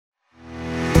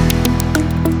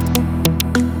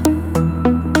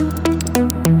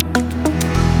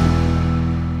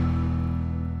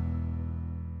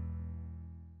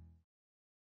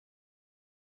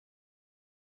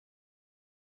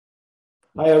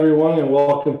Hi, everyone, and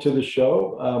welcome to the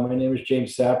show. My name is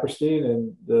James Saperstein,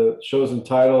 and the show is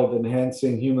entitled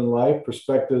Enhancing Human Life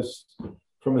Perspectives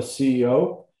from a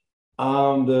CEO.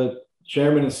 I'm the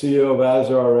chairman and CEO of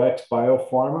AzarRx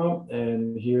Biopharma,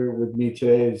 and here with me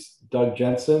today is Doug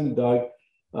Jensen. Doug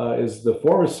is the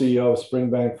former CEO of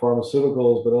Springbank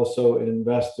Pharmaceuticals, but also an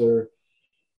investor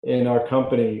in our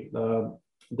company.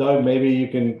 Doug, maybe you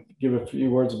can give a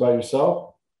few words about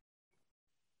yourself.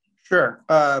 Sure.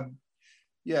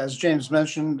 As James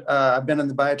mentioned, I've been in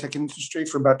the biotech industry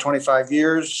for about 25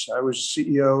 years. I was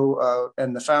CEO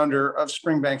and the founder of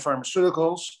Springbank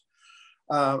Pharmaceuticals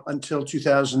until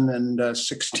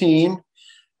 2016.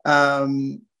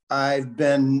 I've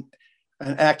been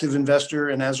an active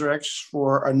investor in AzarRx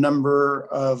for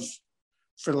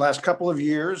the last couple of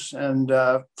years, and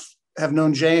have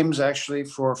known James actually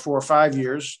for 4 or 5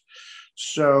 years.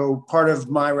 So part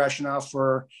of my rationale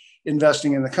for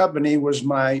investing in the company was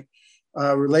my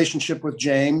relationship with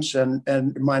James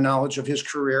and my knowledge of his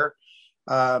career.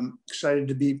 Excited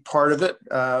to be part of it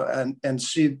and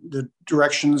see the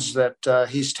directions that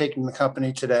he's taking the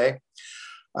company today.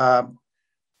 My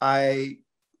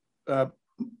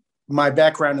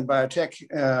background in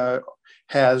biotech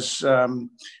has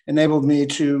enabled me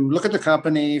to look at the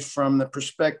company from the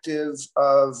perspective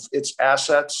of its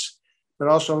assets, but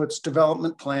also its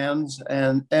development plans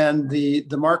and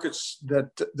the markets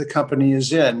that the company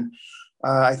is in.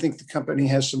 I think the company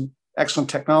has some excellent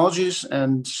technologies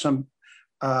and some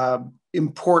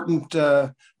important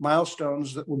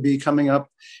milestones that will be coming up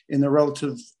in the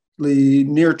relatively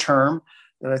near term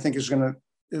that I think is going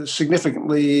to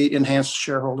significantly enhance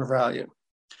shareholder value.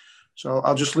 So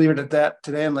I'll just leave it at that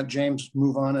today and let James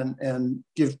move on and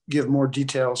give more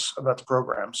details about the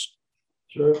programs.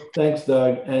 Sure. Thanks,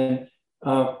 Doug. And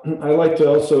I'd like to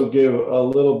also give a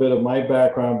little bit of my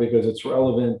background because it's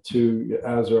relevant to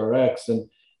AzarRx. And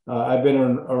I've been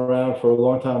around for a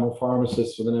long time. I'm a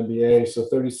pharmacist with an MBA, so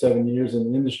 37 years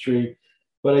in the industry.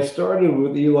 But I started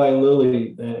with Eli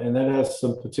Lilly, and that has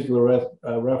some particular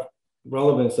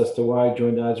relevance as to why I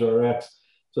joined AzarRx.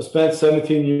 So I spent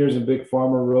 17 years in Big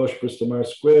Pharma, Roche, Bristol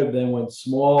Myers Squibb, then went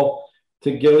small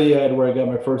to Gilead, where I got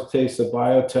my first taste of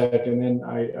biotech. And then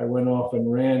I went off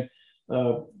and ran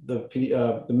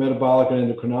the metabolic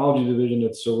and endocrinology division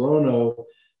at Serono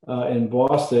in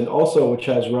Boston, also, which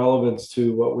has relevance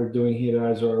to what we're doing here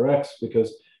at AzarRx,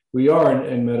 because we are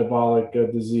in metabolic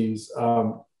disease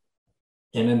and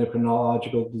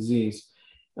endocrinological disease.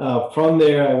 From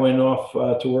there, I went off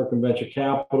to work in venture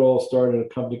capital, started a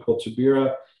company called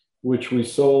Tabira, which we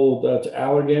sold to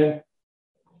Allergan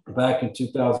back in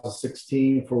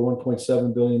 2016 for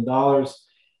 $1.7 billion.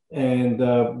 And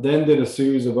then did a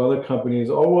series of other companies,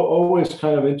 always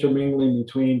kind of intermingling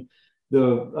between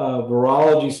the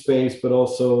virology space, but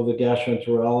also the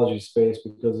gastroenterology space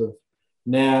because of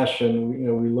NASH, and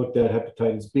we looked at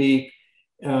hepatitis B.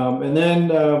 And then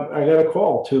I got a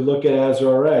call to look at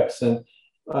AzarRx, and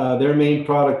their main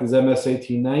product is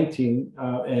MS-1819.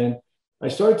 And I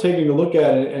started taking a look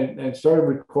at it and started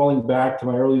recalling back to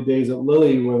my early days at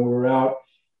Lilly when we were out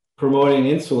promoting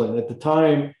insulin. At the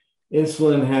time,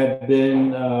 insulin had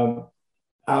been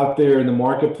out there in the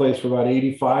marketplace for about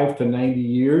 85 to 90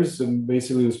 years, and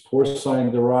basically it was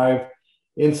porcine-derived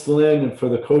insulin, and for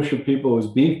the kosher people, it was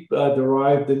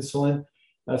beef-derived insulin.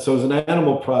 So it was an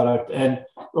animal product. And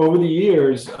over the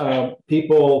years,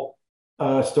 people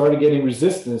started getting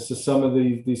resistance to some of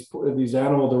these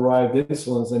animal-derived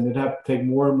insulins, and they'd have to take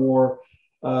more and more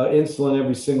insulin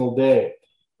every single day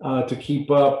to keep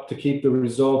the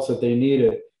results that they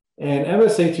needed. And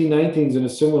MS-1819 is in a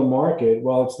similar market.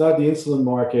 While it's not the insulin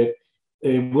market,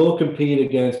 it will compete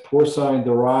against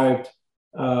porcine-derived,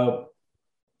 what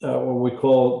we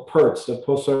call PERTs, the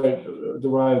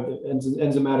porcine-derived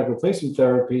enzymatic replacement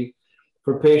therapy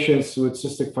for patients with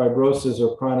cystic fibrosis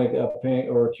or chronic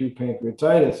or acute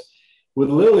pancreatitis.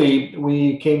 With Lilly,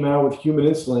 we came out with human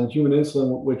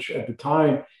insulin, which at the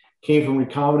time came from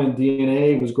recombinant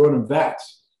DNA, was grown in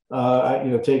vats,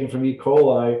 taken from E.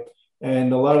 coli.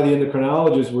 And a lot of the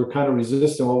endocrinologists were kind of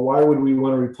resistant. Well, why would we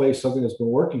want to replace something that's been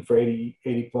working for 80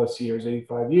 plus years,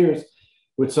 85 years,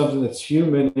 with something that's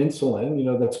human insulin,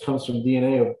 that comes from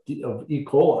DNA of E.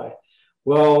 coli?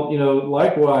 Well,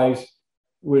 likewise,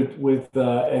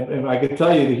 and I can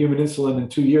tell you the human insulin in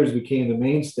 2 years became the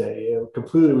mainstay. It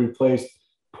completely replaced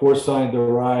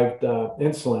porcine-derived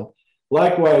insulin.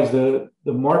 Likewise, the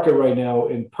market right now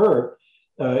in PERT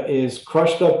is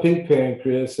crushed up pig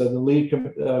pancreas, and the lead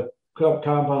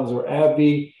compounds are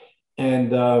AbbVie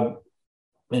and now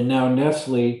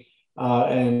Nestle.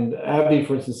 And AbbVie,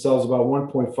 for instance, sells about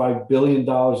 $1.5 billion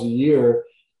a year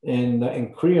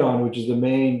and Creon, which is the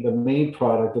main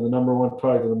product and the number one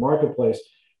product in the marketplace.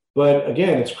 But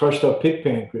again, it's crushed up pig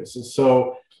pancreas. And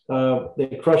so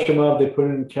they crush them up, they put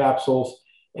it in capsules,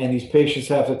 and these patients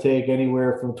have to take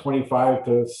anywhere from 25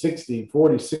 to 60,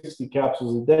 40, 60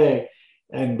 capsules a day,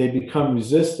 and they become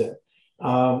resistant.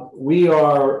 We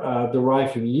are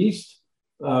derived from yeast.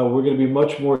 We're going to be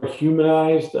much more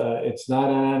humanized. It's not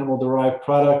an animal-derived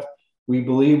product. We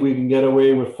believe we can get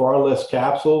away with far less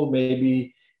capsules,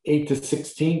 maybe 8 to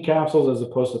 16 capsules as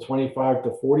opposed to 25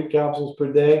 to 40 capsules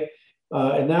per day.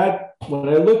 And that, when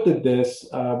I looked at this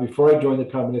before I joined the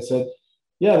company, I said,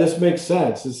 yeah, this makes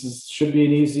sense. Should be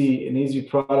an easy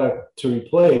product to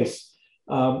replace.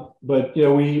 But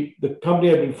the company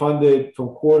had been funded from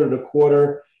quarter to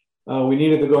quarter. We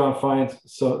needed to go out and find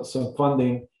some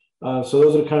funding. So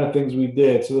those are the kind of things we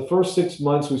did. So the first 6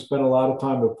 months, we spent a lot of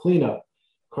time with cleanup,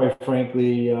 quite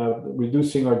frankly,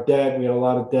 reducing our debt. We had a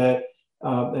lot of debt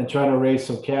and trying to raise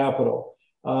some capital.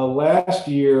 Last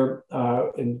year,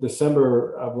 in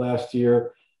December of last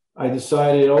year, I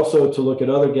decided also to look at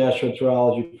other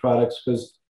gastroenterology products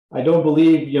because I don't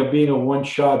believe being a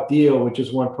one-shot deal, which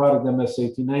is one product,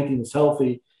 MS-1819, is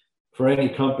healthy for any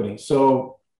company.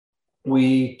 So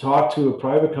we talked to a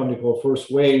private company called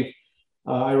First Wave.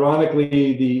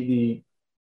 Ironically, the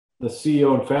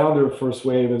CEO and founder of First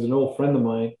Wave is an old friend of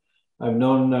mine. I've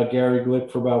known Gary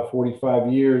Glick for about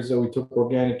 45 years. We took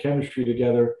organic chemistry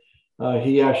together.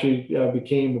 He actually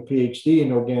became a PhD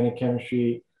in organic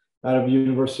chemistry out of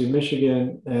University of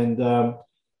Michigan, and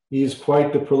he's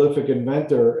quite the prolific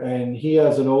inventor. And he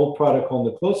has an old product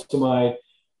called niclosamide,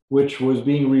 which was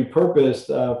being repurposed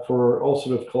for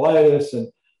ulcerative colitis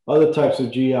and other types of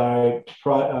GI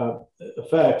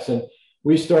effects. And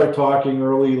we started talking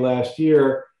early last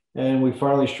year, and we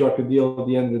finally struck a deal at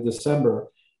the end of December.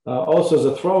 Also, as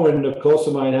a throw-in,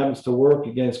 niclosamide happens to work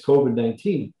against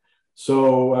COVID-19.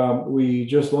 So we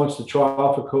just launched the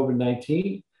trial for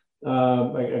COVID-19.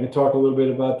 I can talk a little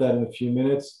bit about that in a few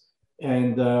minutes.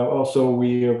 And also,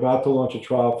 we are about to launch a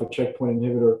trial for checkpoint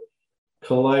inhibitor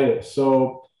colitis.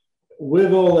 So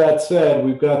with all that said,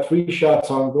 we've got 3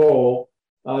 shots on goal.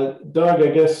 Doug, I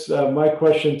guess my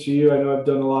question to you, I know I've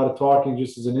done a lot of talking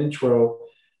just as an intro,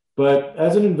 but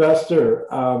as an investor,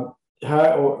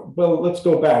 let's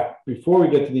go back before we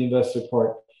get to the investor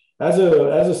part. As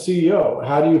a CEO,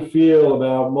 how do you feel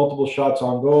about multiple shots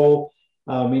on goal?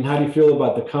 How do you feel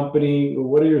about the company?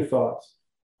 What are your thoughts?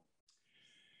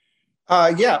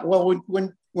 Yeah, well,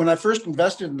 when I first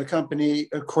invested in the company,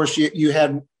 of course, you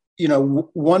had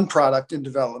one product in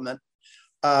development,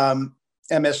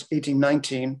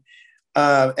 MS-1819,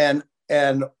 and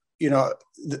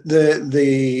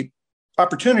the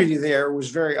opportunity there was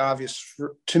very obvious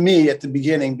to me at the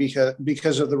beginning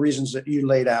because of the reasons that you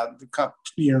laid out.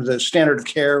 The standard of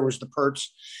care was the PERTs,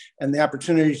 and the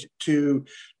opportunity to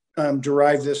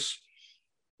derive this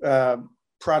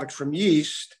product from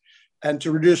yeast and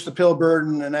to reduce the pill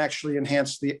burden and actually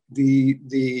enhance the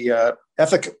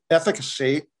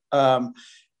efficacy,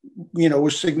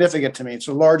 was significant to me. It's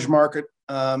a large market,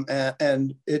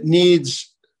 and it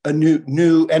needs a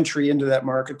new entry into that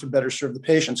market to better serve the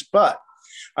patients. But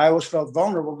I always felt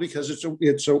vulnerable because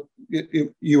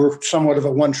you were somewhat of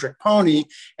a one-trick pony,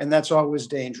 and that's always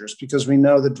dangerous because we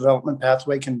know the development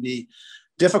pathway can be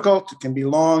difficult, it can be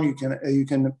long, you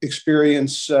can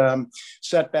experience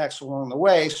setbacks along the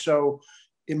way. So,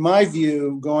 in my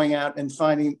view, going out and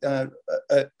finding a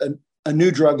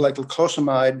new drug like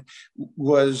niclosamide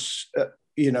was,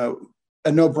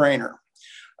 a no-brainer.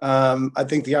 I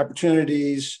think the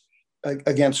opportunities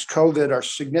against COVID are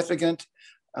significant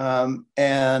and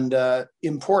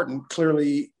important,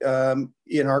 clearly,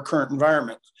 in our current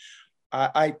environment.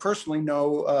 I personally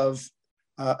know of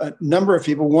a number of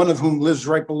people, one of whom lives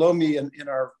right below me in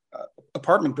our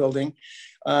apartment building,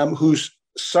 who's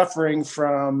suffering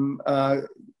from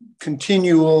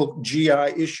continual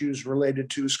GI issues related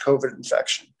to his COVID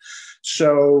infection.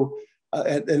 So,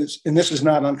 and this is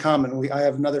not uncommon. I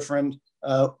have another friend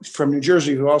from New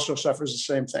Jersey who also suffers the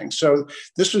same thing. So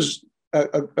this was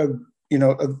a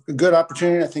good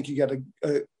opportunity. I think you got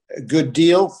a good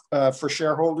deal for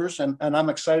shareholders, and I'm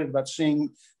excited about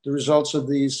seeing the results of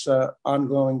these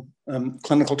ongoing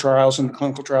clinical trials and the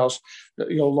clinical trials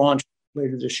that you'll launch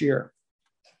later this year.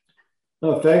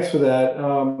 No, thanks for that.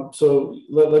 So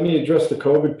let me address the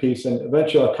COVID piece, and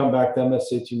eventually I'll come back to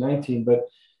MS-1819. But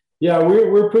yeah,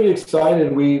 we're pretty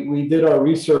excited. We did our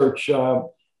research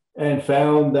and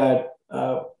found that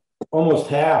almost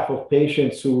half of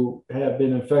patients who have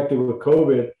been infected with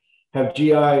COVID have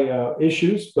GI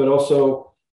issues, but also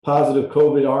positive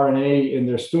COVID RNA in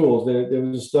their stools. There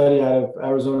was a study out of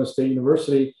Arizona State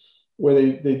University where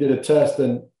they did a test,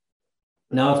 and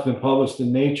now it's been published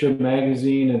in Nature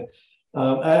magazine. And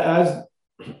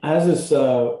as this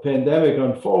pandemic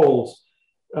unfolds,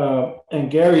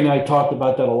 and Gary and I talked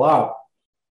about that a lot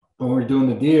when we were doing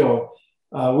the deal,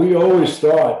 we always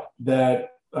thought that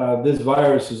this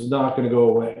virus is not going to go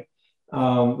away.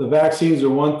 The vaccines are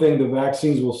one thing. The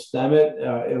vaccines will stem it.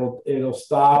 It'll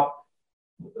stop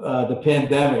the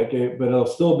pandemic, but it'll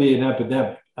still be an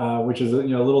epidemic, which is a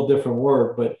little different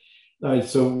word. But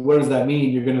so what does that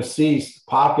mean? You're going to see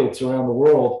pockets around the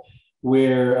world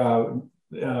where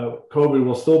COVID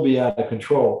will still be out of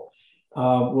control.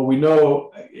 What we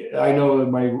know, I know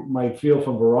in my field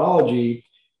from virology,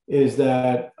 is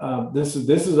that this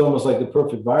is almost like the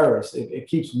perfect virus. It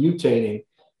keeps mutating.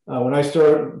 When I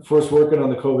started first working on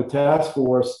the COVID task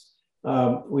force,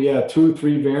 we had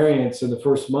 2-3 variants in the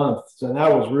first month, so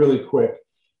that was really quick.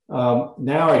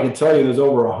 Now I can tell you there's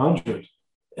over 100,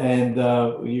 and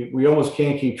we almost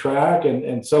can't keep track.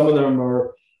 And some of them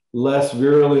are less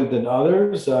virulent than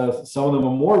others. Some of them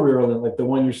are more virulent, like the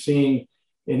one you're seeing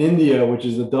in India, which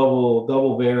is the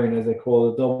double variant, as they call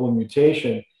it, double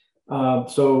mutation.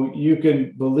 So you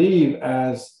can believe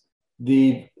as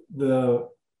the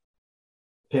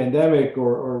pandemic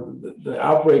or the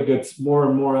outbreak gets more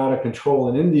and more out of control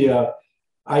in India,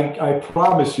 I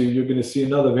promise you're going to see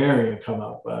another variant come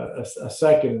up, a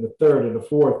second and a third and a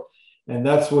fourth, and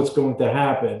that's what's going to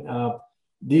happen.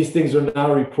 These things are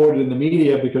not reported in the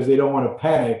media because they don't want to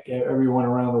panic everyone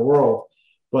around the world,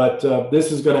 but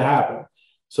this is going to happen.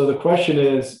 So the question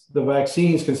is, the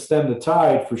vaccines can stem the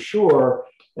tide for sure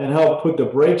and help put the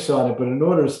brakes on it, but in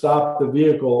order to stop the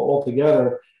vehicle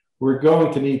altogether, we're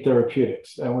going to need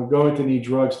therapeutics, and we're going to need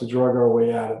drugs to drug our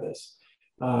way out of this.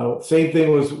 Same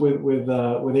thing was with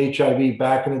HIV.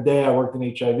 Back in the day, I worked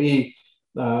in HIV.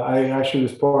 I actually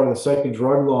was part of the second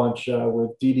drug launch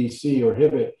with DDC or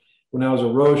Hibit when I was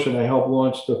at Roche, and I helped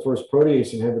launch the first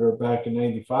protease inhibitor back in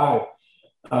 '95.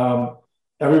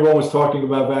 Everyone was talking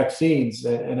about vaccines,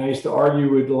 and I used to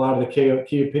argue with a lot of the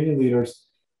key opinion leaders.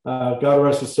 God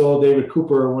rest his soul, David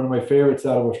Cooper, one of my favorites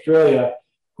out of Australia,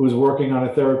 who was working on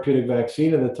a therapeutic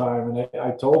vaccine at the time. And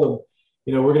I told him,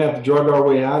 we're going to have to drug our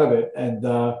way out of it. And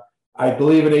I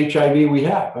believe in HIV we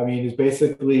have. I mean, it's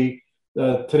basically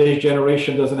today's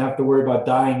generation doesn't have to worry about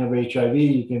dying of HIV.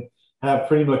 You can have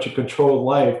pretty much a controlled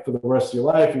life for the rest of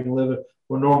your life. You can live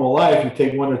a normal life. You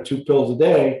take 1 or 2 pills a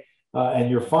day and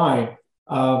you're fine.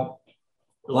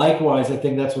 Likewise, I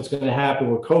think that's what's going to happen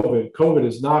with COVID. COVID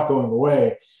is not going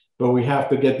away, but we have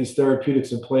to get these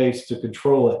therapeutics in place to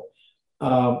control it.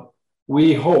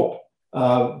 We hope,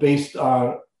 based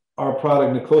on our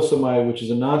product niclosamide, which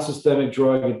is a non-systemic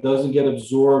drug, it doesn't get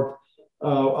absorbed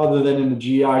other than in the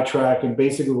GI tract, and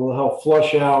basically will help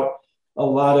flush out a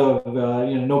lot of,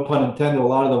 no pun intended, a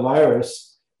lot of the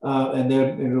virus, and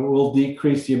then it will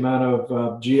decrease the amount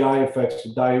of GI effects,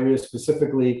 diarrhea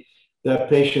specifically, that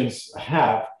patients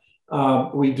have.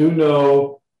 We do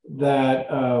know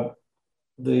that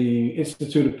the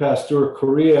Institute of Pasteur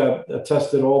Korea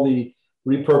tested all the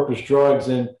repurposed drugs,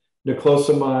 and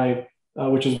niclosamide,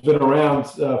 which has been around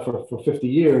for 50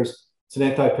 years, it's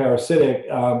an antiparasitic,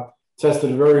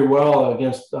 tested very well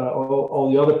against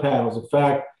all the other panels. In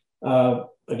fact,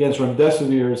 against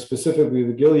remdesivir, specifically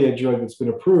the Gilead drug that's been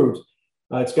approved,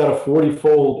 it's got a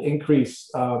 40-fold increase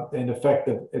in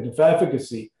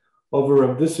efficacy over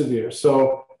remdesivir.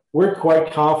 So we're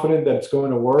quite confident that it's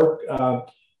going to work.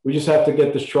 We just have to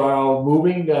get this trial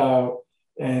moving,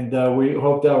 and we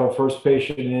hope to have our first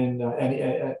patient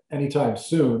in anytime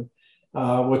soon.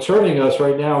 What's hurting us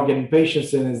right now getting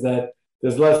patients in is that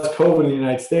there's less COVID in the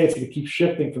United States, and it keeps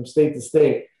shifting from state to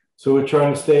state. So we're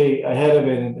trying to stay ahead of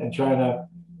it and trying to,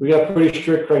 we got pretty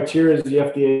strict criteria as the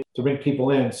FDA to bring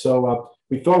people in. So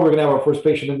we thought we were going to have our first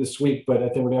patient in this week, but I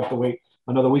think we're going to have to wait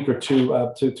another week or two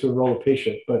to enroll a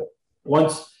patient. But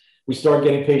once we start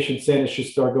getting patients in, it should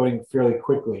start going fairly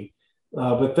quickly.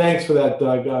 But thanks for that,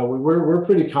 Doug. We're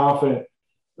pretty confident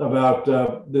about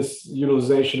this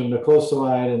utilization of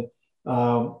niclosamide,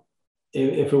 and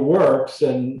if it works,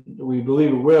 and we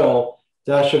believe it will,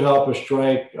 that should help us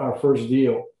strike our first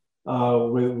deal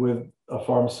with a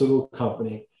pharmaceutical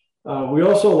company. We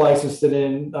also licensed it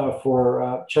in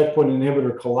for checkpoint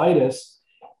inhibitor colitis.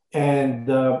 And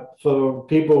for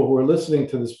people who are listening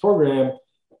to this program,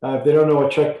 if they don't know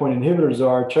what checkpoint inhibitors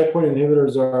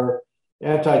are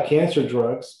anti-cancer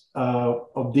drugs.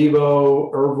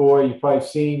 Opdivo, Yervoy, you've probably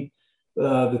seen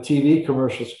the TV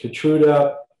commercials,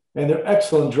 Keytruda, and they're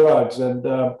excellent drugs. And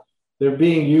they're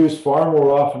being used far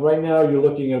more often. Right now, you're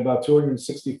looking at about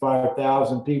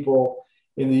 265,000 people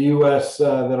in the US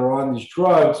that are on these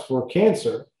drugs for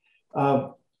cancer.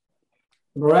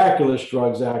 miraculous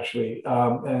drugs, actually,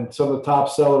 and some of the top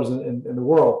sellers in the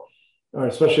world, or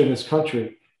especially in this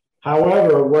country.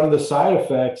 However, one of the side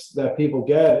effects that people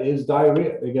get is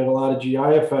diarrhea. They get a lot of GI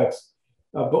effects.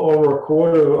 But over a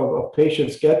quarter of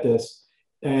patients get this.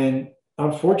 And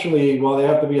unfortunately, while they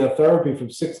have to be on therapy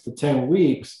from 6 to 10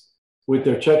 weeks with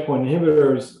their checkpoint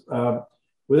inhibitors,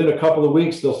 within a couple of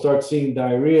weeks, they'll start seeing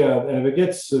diarrhea. And if it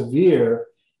gets severe,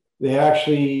 they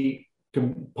actually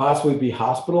can possibly be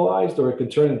hospitalized, or it can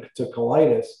turn into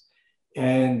colitis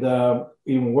and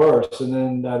even worse. And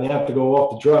then they have to go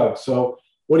off the drug. So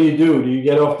what do? Do you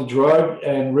get off the drug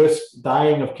and risk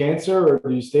dying of cancer, or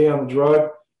do you stay on the drug,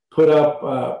 put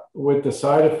up with the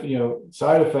side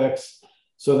effects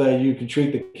so that you can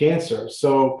treat the cancer?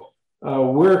 So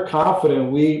we're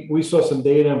confident. We saw some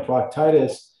data in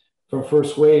proctitis from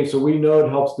first wave, so we know it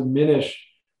helps diminish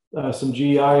some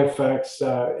GI effects,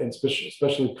 and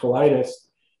especially colitis.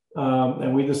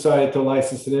 And we decided to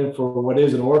license it in for what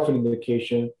is an orphan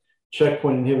indication,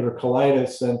 checkpoint inhibitor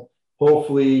colitis. And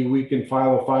hopefully we can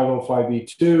file a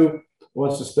 505(b)(2)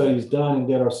 once the study is done and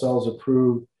get ourselves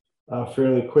approved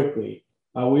fairly quickly.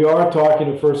 We are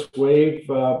talking to First Wave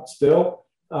still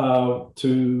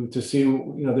to see,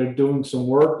 they're doing some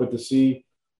work, but to see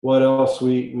what else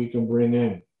we can bring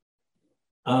in.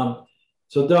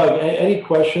 So Doug, any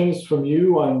questions from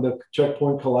you on the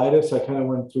checkpoint colitis? I kind of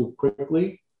went through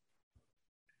quickly.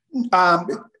 I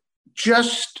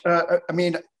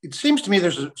mean, it seems to me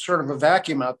there's a sort of a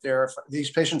vacuum out there. If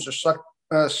these patients are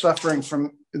suffering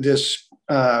from this,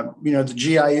 the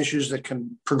GI issues that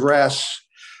can progress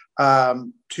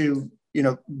to,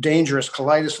 dangerous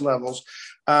colitis levels.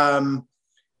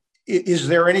 Is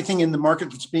there anything in the market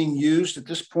that's being used at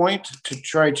this point to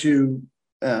try to,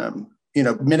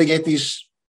 mitigate these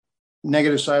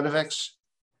negative side effects?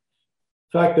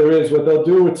 In fact, there is. What they'll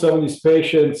do with some of these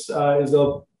patients is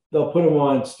they'll put them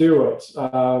on steroids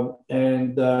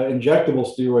and injectable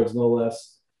steroids, no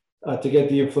less, to get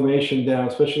the inflammation down,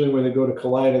 especially when they go to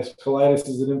colitis. Colitis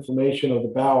is an inflammation of the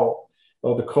bowel,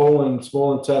 of the colon,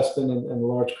 small intestine, and the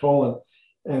large colon.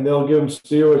 And they'll give them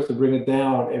steroids to bring it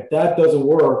down. If that doesn't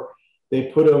work,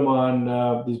 they put them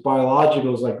on these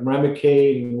biologicals like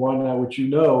Remicade and whatnot, which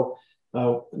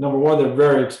number one, they're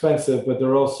very expensive, but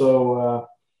they're also,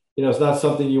 it's not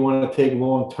something you want to take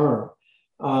long term.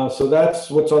 So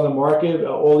that's what's on the market.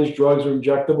 All these drugs are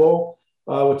injectable.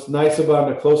 What's nice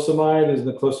about niclosamide is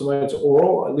niclosamide's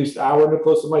oral. At least our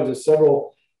niclosamide, there's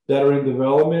several that are in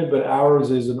development, but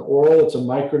ours is an oral. It's a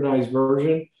micronized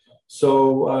version.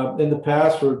 So in the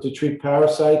past, to treat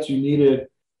parasites, you needed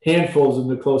handfuls of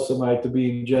niclosamide to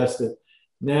be ingested.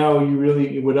 Now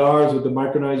with ours, with the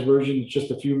micronized version, it's just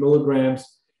a few milligrams,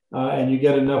 and you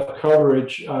get enough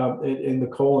coverage in the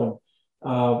colon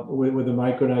with the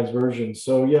micronized version.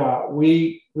 So yeah,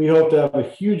 we hope to have a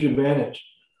huge advantage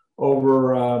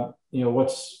over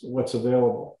what's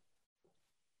available.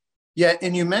 Yeah,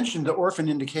 and you mentioned the orphan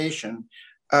indication.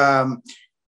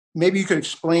 Maybe you could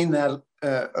explain that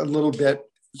a little bit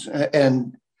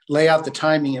and lay out the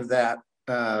timing of that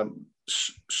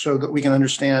so that we can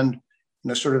understand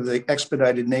sort of the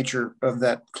expedited nature of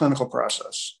that clinical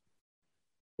process.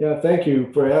 Yeah, thank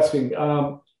you for asking.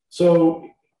 So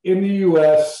in the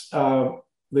U.S., the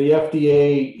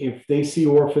FDA, if they see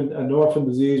an orphan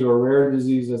disease or a rare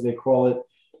disease, as they call it,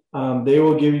 they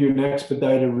will give you an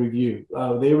expedited review.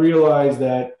 They realize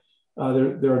that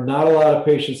there are not a lot of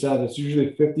patients out there. It's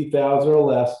usually 50,000 or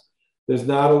less. There's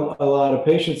not a lot of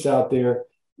patients out there.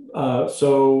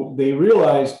 So they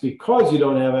realize because you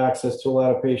don't have access to a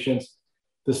lot of patients,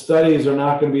 the studies are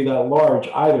not going to be that large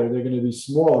either. They're going to be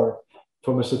smaller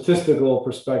from a statistical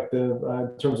perspective.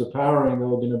 In terms of powering, they're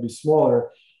going to be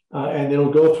smaller, and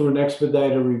it'll go through an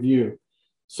expedited review.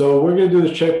 So we're going to do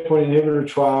this checkpoint inhibitor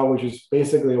trial, which is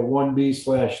basically a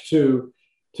 1B/2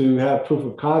 to have proof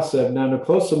of concept. Now,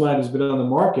 niclosamide has been on the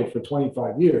market for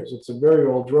 25 years. It's a very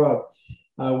old drug.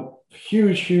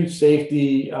 Huge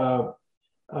safety files.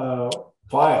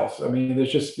 I mean,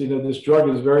 there's just, this drug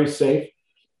is very safe.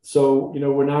 So,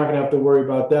 we're not going to have to worry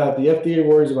about that. The FDA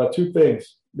worries about two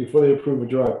things before they approve a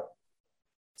drug: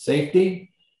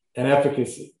 safety and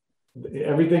efficacy.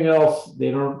 Everything else, they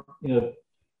don't,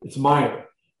 it's minor.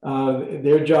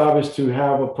 Their job is to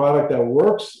have a product that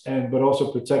works but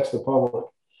also protects the public.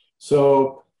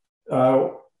 So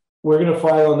we're going to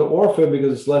file on the orphan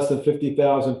because it's less than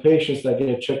 50,000 patients that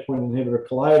get checkpoint inhibitor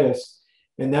colitis,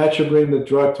 and that should bring the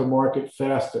drug to market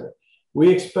faster. We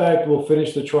expect we'll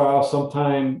finish the trial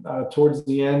sometime towards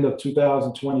the end of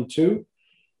 2022,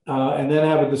 and then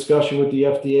have a discussion with the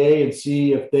FDA and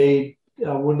see if they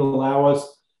wouldn't allow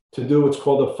us to do what's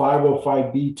called a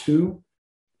 505(b)(2)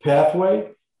 pathway.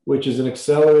 which is an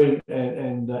accelerated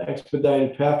and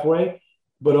expedited pathway,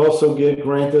 but also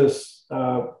grant us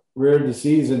rare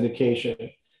disease indication.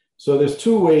 So there's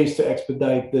two ways to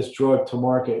expedite this drug to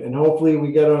market, and hopefully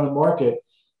we get it on the market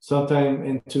sometime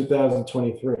in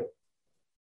 2023.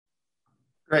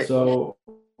 Great. So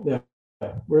yeah,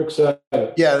 we're excited.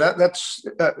 Yeah,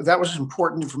 that was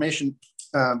important information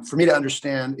for me to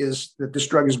understand, is that this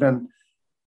drug has been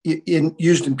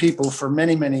used in people for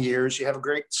many, many years. You have a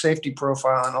great safety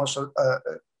profile and also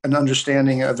an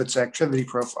understanding of its activity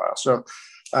profile. So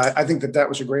I think that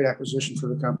was a great acquisition for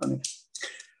the company.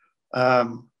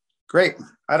 Great.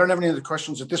 I don't have any other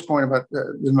questions at this point about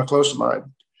the niclosamide.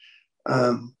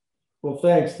 Well,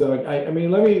 thanks, Doug.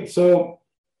 So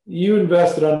you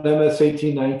invested on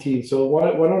MS-1819. So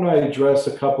why don't I address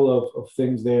a couple of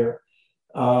things there?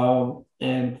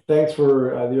 And thanks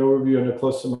for the overview on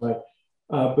niclosamide.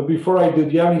 But before I do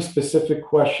you have any specific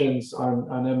questions on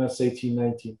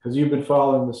MS-1819? Because you've been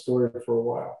following the story for a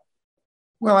while.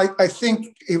 Well, I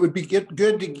think it would be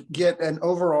good to get an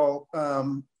overall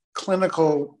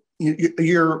clinical,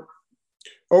 your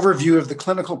overview of the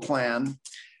clinical plan,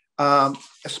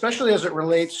 especially as it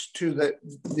relates to the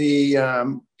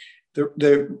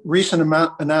recent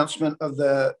announcement of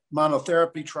the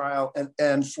monotherapy trial,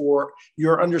 and for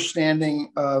your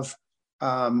understanding of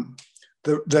the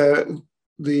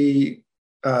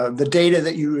data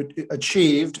that you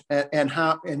achieved, and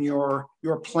your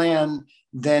plan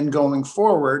then going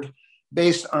forward,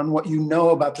 based on what you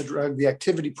know about the drug, the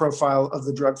activity profile of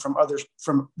the drug from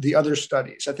the other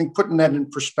studies. I think putting that in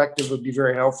perspective would be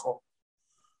very helpful.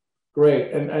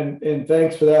 Great, and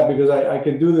thanks for that, because I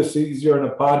can do this easier in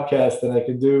a podcast than I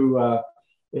can do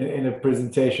in a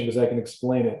presentation, because I can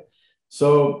explain it.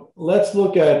 So let's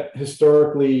look at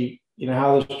historically,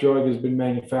 how this drug has been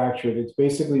manufactured. It's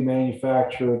basically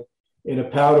manufactured in a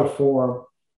powder form,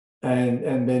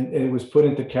 and then it was put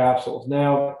into capsules.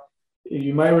 Now,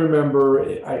 you might remember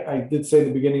I did say at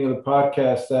the beginning of the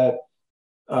podcast that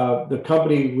the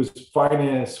company was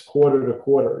financed quarter to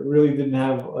quarter. It really didn't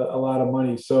have a lot of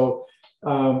money. So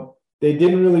they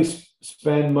didn't really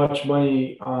spend much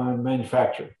money on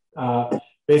manufacturing.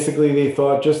 Basically, they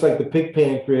thought, just like the pig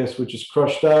pancreas, which is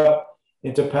crushed up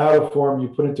into powder form, you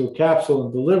put into a capsule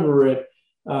and deliver it,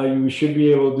 you should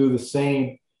be able to do the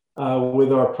same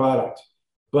with our product.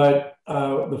 But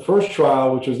the first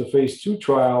trial, which was the phase 2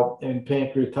 trial in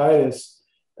pancreatitis,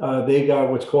 they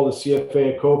got what's called a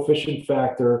CFA, a coefficient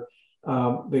factor.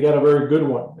 They got a very good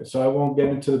one. So I won't get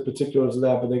into the particulars of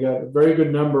that, but they got a very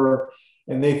good number,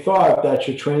 and they thought that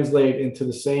should translate into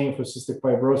the same for cystic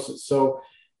fibrosis. So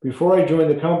before I joined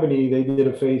the company, they did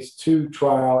a phase 2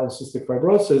 trial in cystic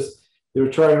fibrosis. They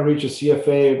were trying to reach a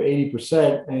CFA of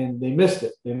 80%, and they missed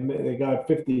it. They got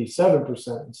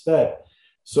 57% instead.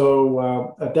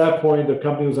 So at that point, the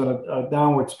company was on a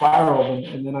downward spiral,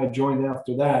 and then I joined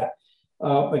after that.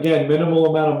 Again, minimal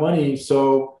amount of money.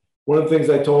 So one of the things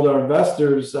I told our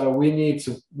investors, we need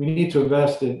to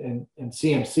invest in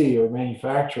CMC, or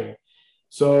manufacturing.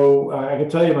 So I can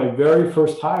tell you, my very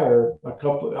first hire,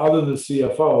 other than the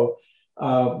CFO,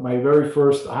 my very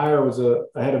first hire was a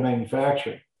head of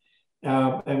manufacturing.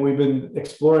 And we've been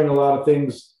exploring a lot of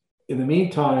things in the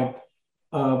meantime.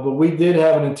 But we did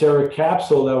have an enteric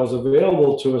capsule that was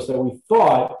available to us that we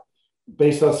thought,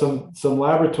 based on some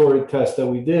laboratory tests that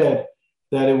we did,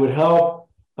 that it would help.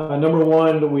 Number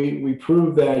one, we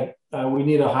proved that we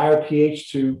need a higher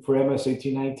pH for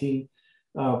MS-1819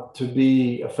 to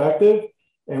be effective.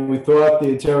 And we thought the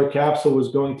enteric capsule was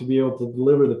going to be able to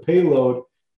deliver the payload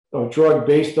of drug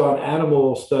based on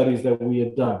animal studies that we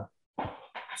had done.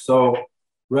 So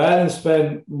rather than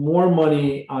spend more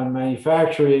money on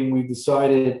manufacturing, we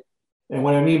decided, and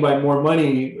what I mean by more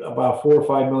money, about $4 or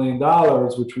 $5 million,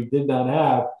 which we did not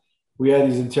have. We had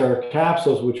these enteric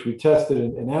capsules, which we tested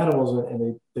in animals,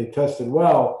 and they tested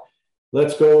well.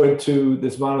 Let's go into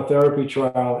this monotherapy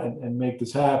trial and make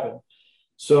this happen.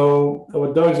 So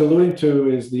what Doug's alluding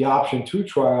to is the option 2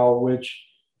 trial, which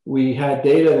we had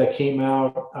data that came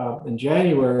out in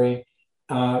January,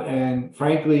 and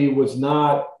frankly was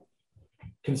not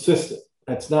consistent.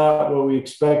 That's not what we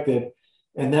expected.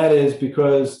 And that is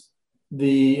because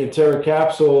the enteric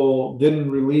capsule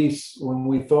didn't release when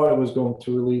we thought it was going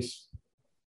to release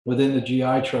within the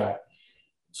GI tract.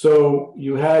 So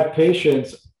you had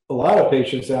patients, a lot of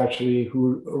patients actually,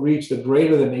 who reached a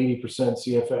greater than 80%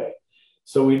 CFA.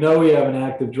 So we know we have an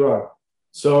active drug.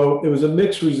 So it was a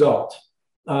mixed result.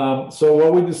 So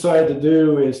what we decided to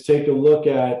do is take a look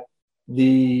at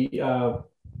the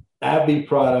AbbVie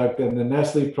product and the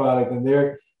Nestle product, and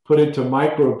they're put into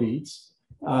microbeads.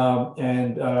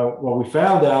 What we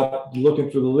found out looking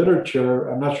through the literature,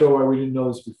 I'm not sure why we didn't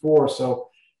know this before. So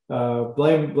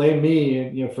blame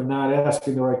me, for not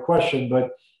asking the right question.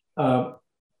 But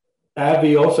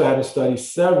AbbVie also had a study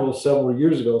several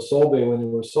years ago, Solvay, when they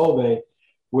were Solvay,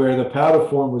 where the powder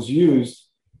form was used,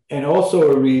 and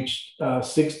also it reached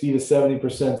 60 to 70%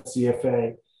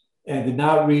 CFA, and did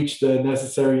not reach the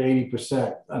necessary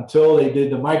 80% until they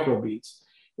did the microbeads.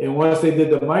 And once they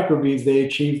did the microbeads, they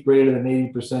achieved greater than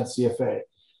 80% CFA.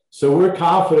 So we're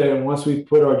confident once we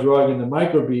put our drug in the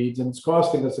microbeads, and it's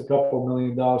costing us a couple $1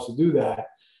 million to do that,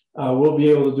 we'll be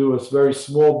able to do a very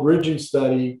small bridging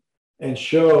study and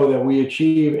show that we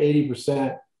achieve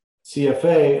 80%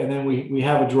 CFA, and then we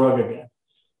have a drug again.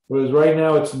 Whereas right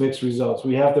now it's mixed results.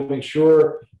 We have to make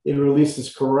sure it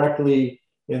releases correctly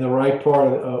in the right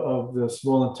part of the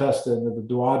small intestine, the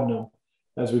duodenum,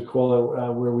 as we call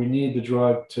it, where we need the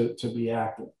drug to be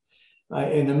active.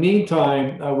 In the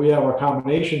meantime, we have our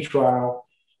combination trial,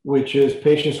 which is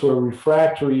patients who are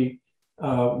refractory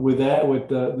with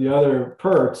the other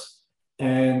PERTs.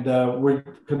 And we're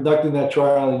conducting that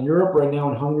trial in Europe right now,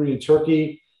 in Hungary and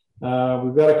Turkey.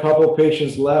 We've got a couple of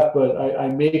patients left, but I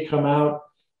may come out.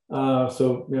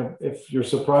 So if you're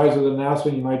surprised with the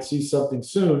announcement, you might see something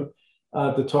soon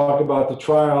to talk about the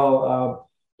trial,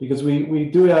 because we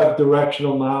do have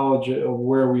directional knowledge of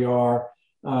where we are.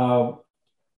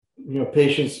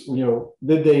 Patients,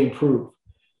 did they improve?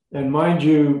 And mind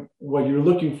you, what you're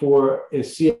looking for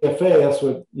is CFA. That's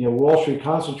what Wall Street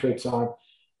concentrates on.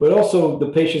 But also the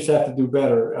patients have to do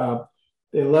better.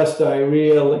 Less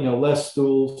diarrhea, less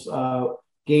stools,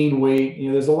 gain weight.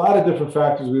 There's a lot of different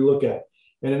factors we look at.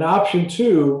 And in option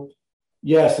 2,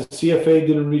 yes, the CFA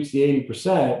didn't reach the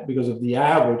 80% because of the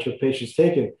average of patients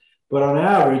taken. But on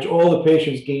average, all the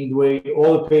patients gained weight,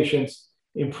 all the patients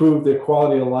improved their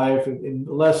quality of life, and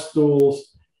less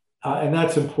stools, and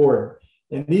that's important.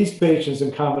 And these patients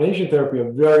in combination therapy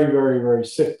are very, very, very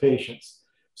sick patients.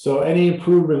 So any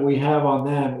improvement we have on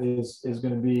them is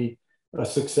going to be a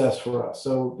success for us.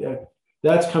 So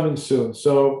that's coming soon.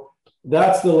 So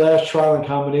that's the last trial in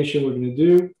combination we're going to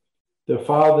do.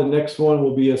 The next one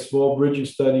will be a small bridging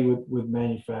study with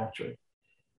manufacturing.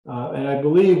 And I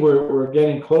believe we're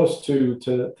getting close to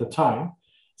time.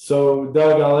 So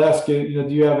Doug, I'll ask you,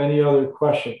 do you have any other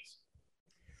questions?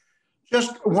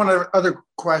 Just one other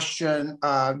question.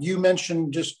 You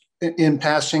mentioned just in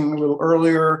passing a little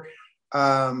earlier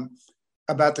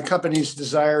about the company's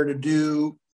desire to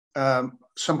do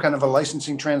some kind of a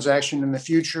licensing transaction in the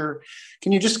future.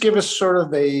 Can you just give us sort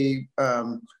of a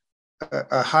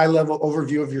high-level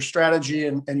overview of your strategy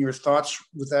and your thoughts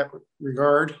with that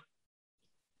regard?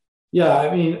 Yeah,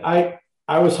 I mean, I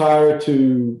was hired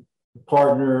to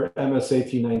partner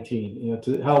MS-1819,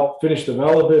 to help finish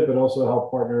development, but also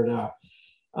help partner it out.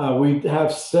 We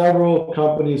have several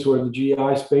companies who are in the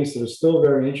GI space that are still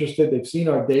very interested. They've seen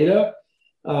our data.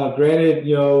 Granted,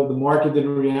 the market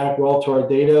didn't react well to our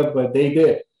data, but they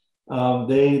did.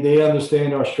 They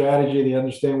understand our strategy. They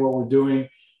understand what we're doing.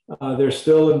 They're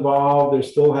still involved. They're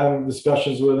still having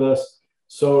discussions with us.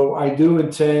 So I do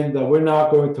intend that we're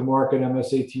not going to market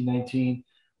MS-1819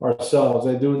 ourselves.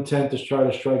 I do intend to try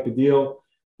to strike a deal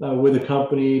with the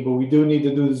company, but we do need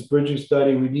to do this bridging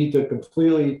study. We need to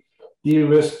completely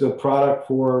de-risk the product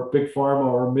for big pharma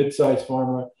or mid-sized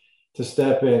pharma to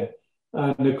step in.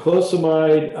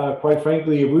 Niclosamide, quite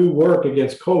frankly, if we work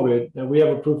against COVID and we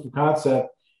have a proof of concept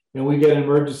and we get an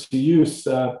emergency use,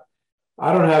 I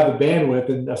don't have the bandwidth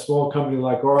in a small company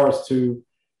like ours to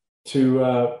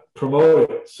promote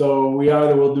it. So we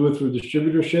either will do it through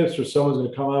distributorships or someone's going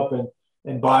to come up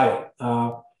and buy it.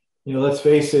 Let's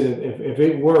face it, if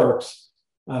it works,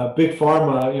 big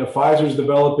pharma, Pfizer's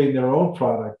developing their own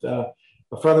product. A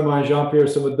friend of mine, Jean-Pierre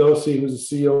Sommadossi, who's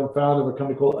the CEO and founder of a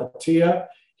company called Atia,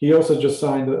 he also just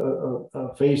signed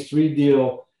a phase 3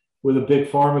 deal with a big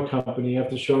pharma company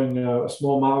after showing a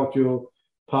small molecule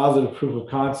positive proof of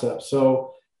concept.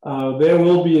 So there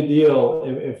will be a deal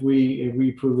if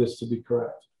we prove this to be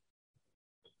correct.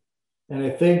 And I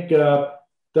think, Doug,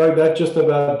 that just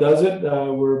about does it.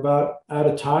 We're about out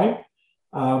of time.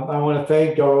 I want to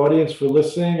thank our audience for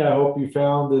listening. I hope you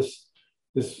found this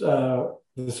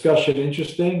discussion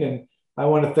interesting. And I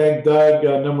want to thank Doug,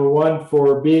 number one,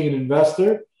 for being an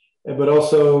investor, but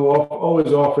also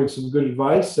always offering some good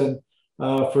advice, and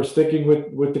for sticking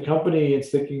with the company and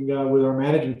sticking with our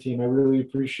management team. I really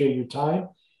appreciate your time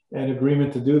and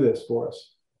agreement to do this for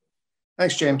us.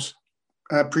 Thanks, James.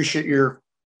 I appreciate your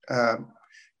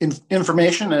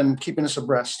information and keeping us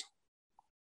abreast.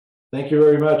 Thank you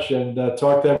very much, and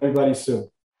talk to everybody soon.